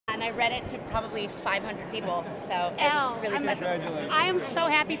and I read it to probably 500 people, so it Elle, was really special. Congratulations. I am so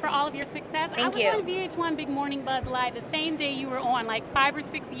happy for all of your success. Thank you. I was on VH1 Big Morning Buzz Live the same day you were on, like 5 or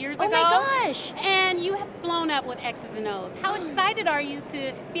 6 years Oh ago. my gosh! And you have blown up with X's and O's. How excited are you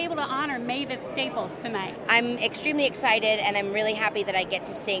to be able to honor Mavis Staples tonight? I'm extremely excited, and I'm really happy that I get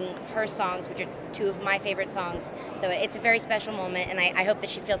to sing her songs, which are two of my favorite songs. So it's a very special moment, and I hope that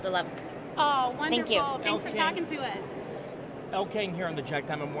she feels the love. Oh, wonderful. Thank you. Thanks for Elle talking to us. Elle King here on the Jack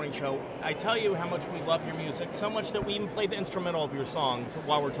Diamond Morning Show. I tell you how much we love your music, so much that we even play the instrumental of your songs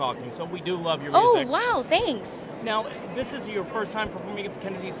while we're talking. So we do love your music. Oh, wow, thanks. Now, this is your first time performing at the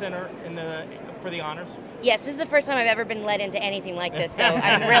Kennedy Center for the honors? Yes, this is the first time I've ever been led into anything like this, so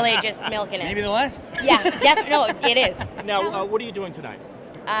I'm really just milking it. Maybe the last. Yeah, definitely. No, it is. Now, what are you doing tonight?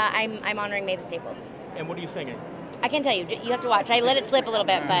 I'm honoring Mavis Staples. And what are you singing? I can tell you. You have to watch. I let it slip a little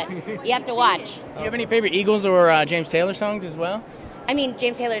bit, but you have to watch. Do you have any favorite Eagles or James Taylor songs as well? I mean,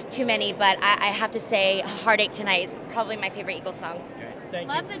 James Taylor's too many, but I have to say Heartache Tonight is probably my favorite Eagles song. Thank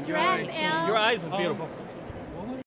Love you. the dress, Elle. Your eyes are beautiful.